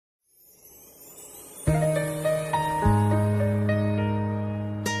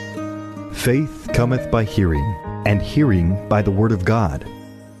Faith cometh by hearing, and hearing by the Word of God.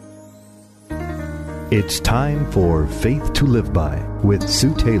 It's time for Faith to Live By with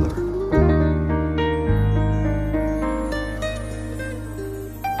Sue Taylor.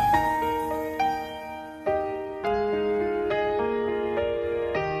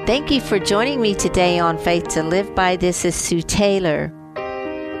 Thank you for joining me today on Faith to Live By. This is Sue Taylor.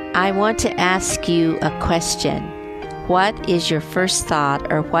 I want to ask you a question. What is your first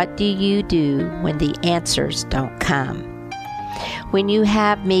thought, or what do you do when the answers don't come? When you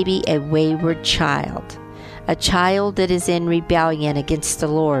have maybe a wayward child, a child that is in rebellion against the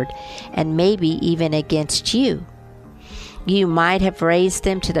Lord, and maybe even against you. You might have raised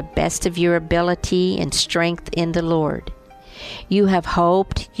them to the best of your ability and strength in the Lord. You have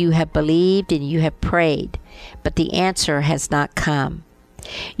hoped, you have believed, and you have prayed, but the answer has not come.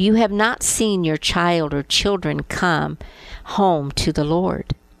 You have not seen your child or children come home to the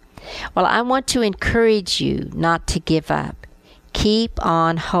Lord. Well, I want to encourage you not to give up. Keep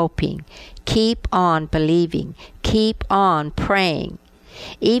on hoping. Keep on believing. Keep on praying.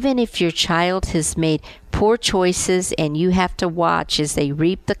 Even if your child has made poor choices and you have to watch as they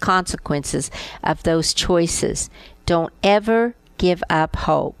reap the consequences of those choices, don't ever give up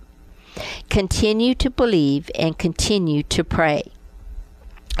hope. Continue to believe and continue to pray.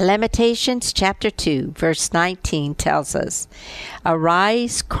 Lamentations chapter 2, verse 19 tells us,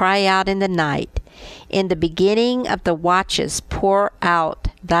 "Arise, cry out in the night. In the beginning of the watches pour out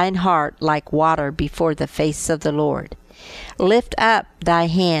thine heart like water before the face of the Lord. Lift up thy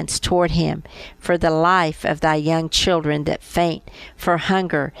hands toward him for the life of thy young children that faint for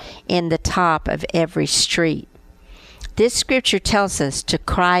hunger in the top of every street." This scripture tells us to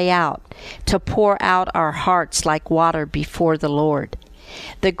cry out, to pour out our hearts like water before the Lord.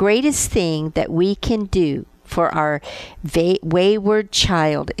 The greatest thing that we can do for our wayward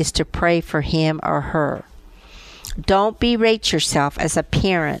child is to pray for him or her. Don't berate yourself as a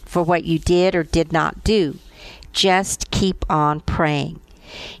parent for what you did or did not do. Just keep on praying.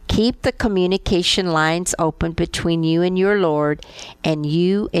 Keep the communication lines open between you and your Lord and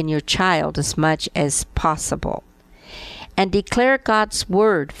you and your child as much as possible. And declare God's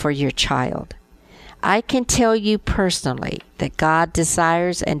word for your child. I can tell you personally that God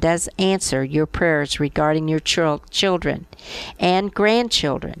desires and does answer your prayers regarding your children and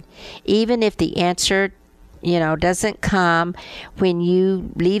grandchildren. Even if the answer, doesn't come when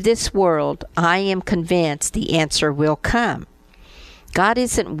you leave this world, I am convinced the answer will come. God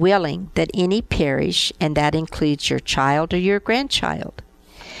isn't willing that any perish, and that includes your child or your grandchild.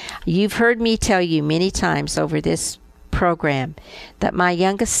 You've heard me tell you many times over this program that my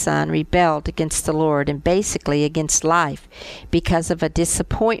youngest son rebelled against the Lord and basically against life because of a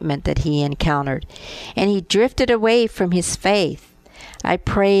disappointment that he encountered, and he drifted away from his faith. I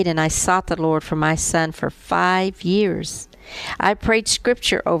prayed and I sought the Lord for my son for 5 years. I prayed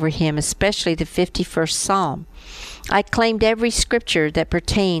scripture over him, especially the 51st Psalm. I claimed every scripture that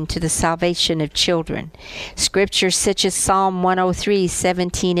pertained to the salvation of children. Scriptures such as Psalm 103,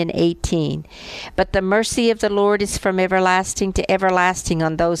 17 and 18. "But the mercy of the Lord is from everlasting to everlasting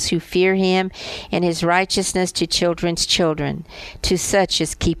on those who fear him, and his righteousness to children's children, to such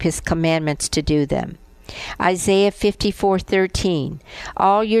as keep his commandments to do them." Isaiah 54:13.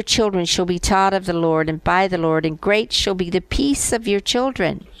 "All your children shall be taught of the Lord and by the Lord, and great shall be the peace of your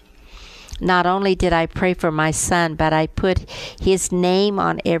children." Not only did I pray for my son, but I put his name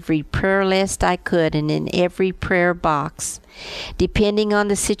on every prayer list I could and in every prayer box. Depending on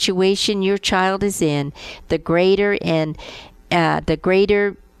the situation your child is in, the greater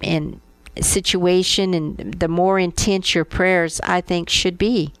situation and the more intense your prayers, I think, should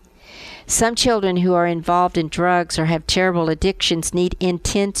be. Some children who are involved in drugs or have terrible addictions need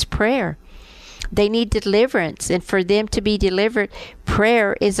intense prayer. They need deliverance, and for them to be delivered,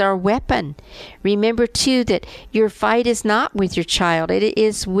 prayer is our weapon. Remember, too, that your fight is not with your child. It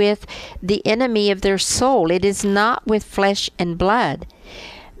is with the enemy of their soul. It is not with flesh and blood.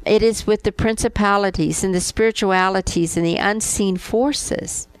 It is with the principalities and the spiritualities and the unseen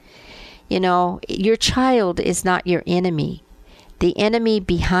forces. Your child is not your enemy. The enemy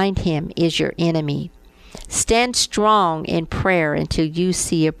behind him is your enemy. Stand strong in prayer until you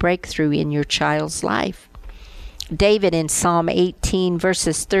see a breakthrough in your child's life. David in Psalm 18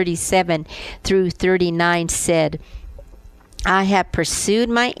 verses 37 through 39 said, "I have pursued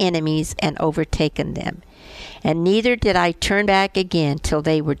my enemies and overtaken them, and neither did I turn back again till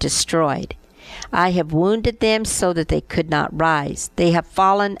they were destroyed. I have wounded them so that they could not rise. They have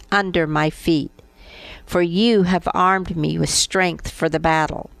fallen under my feet. For you have armed me with strength for the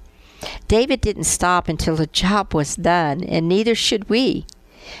battle." David didn't stop until the job was done, and neither should we.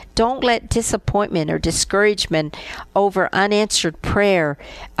 Don't let disappointment or discouragement over unanswered prayer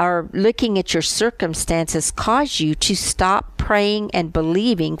or looking at your circumstances cause you to stop praying and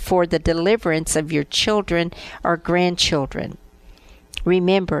believing for the deliverance of your children or grandchildren.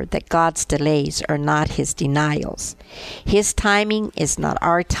 Remember that God's delays are not His denials. His timing is not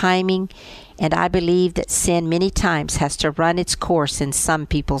our timing, and I believe that sin many times has to run its course in some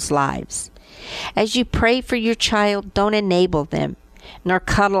people's lives. As you pray for your child, don't enable them, nor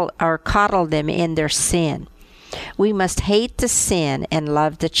coddle them in their sin. We must hate the sin and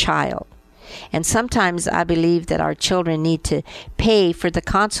love the child. And sometimes I believe that our children need to pay for the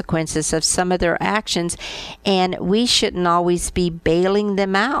consequences of some of their actions, and we shouldn't always be bailing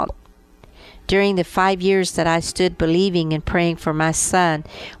them out. During the 5 years that I stood believing and praying for my son,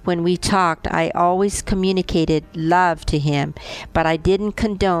 when we talked, I always communicated love to him, but I didn't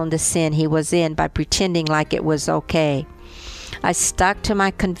condone the sin he was in by pretending like it was okay. I stuck to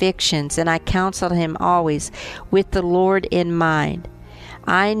my convictions, and I counseled him always with the Lord in mind.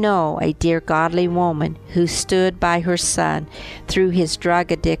 I know a dear godly woman who stood by her son through his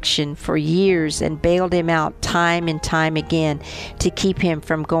drug addiction for years and bailed him out time and time again to keep him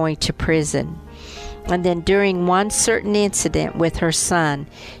from going to prison. And then during one certain incident with her son,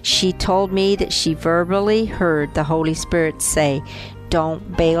 she told me that she verbally heard the Holy Spirit say,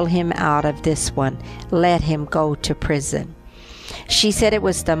 "Don't bail him out of this one. Let him go to prison." She said it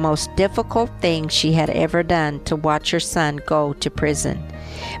was the most difficult thing she had ever done to watch her son go to prison.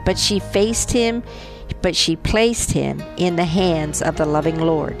 But she placed him in the hands of the loving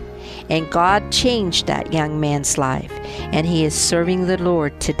Lord. And God changed that young man's life, and he is serving the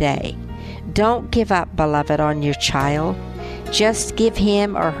Lord today. Don't give up, beloved, on your child. Just give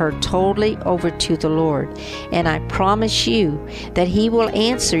him or her totally over to the Lord, and I promise you that He will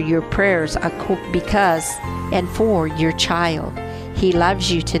answer your prayers because and for your child. He loves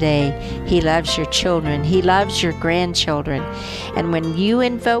you today. He loves your children. He loves your grandchildren. And when you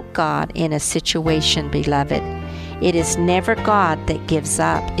invoke God in a situation, beloved, it is never God that gives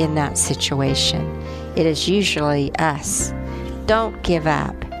up in that situation. It is usually us. Don't give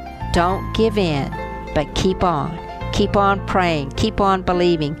up. Don't give in, but keep on. Keep on praying, keep on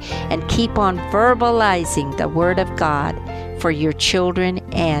believing, and keep on verbalizing the Word of God for your children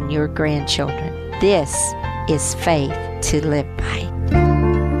and your grandchildren. This is faith to live by.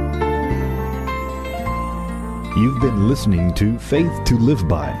 You've been listening to Faith to Live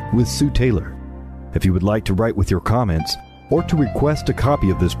By with Sue Taylor. If you would like to write with your comments or to request a copy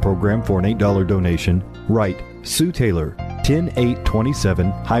of this program for an $8 donation, write Sue Taylor,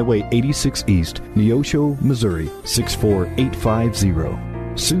 10827 Highway 86 East, Neosho, Missouri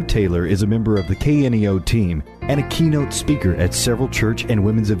 64850. Sue Taylor is a member of the KNEO team and a keynote speaker at several church and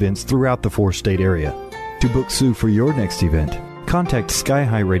women's events throughout the 4-state area. To book Sue for your next event, contact Sky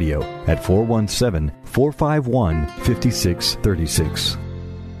High Radio at 417-451-5636.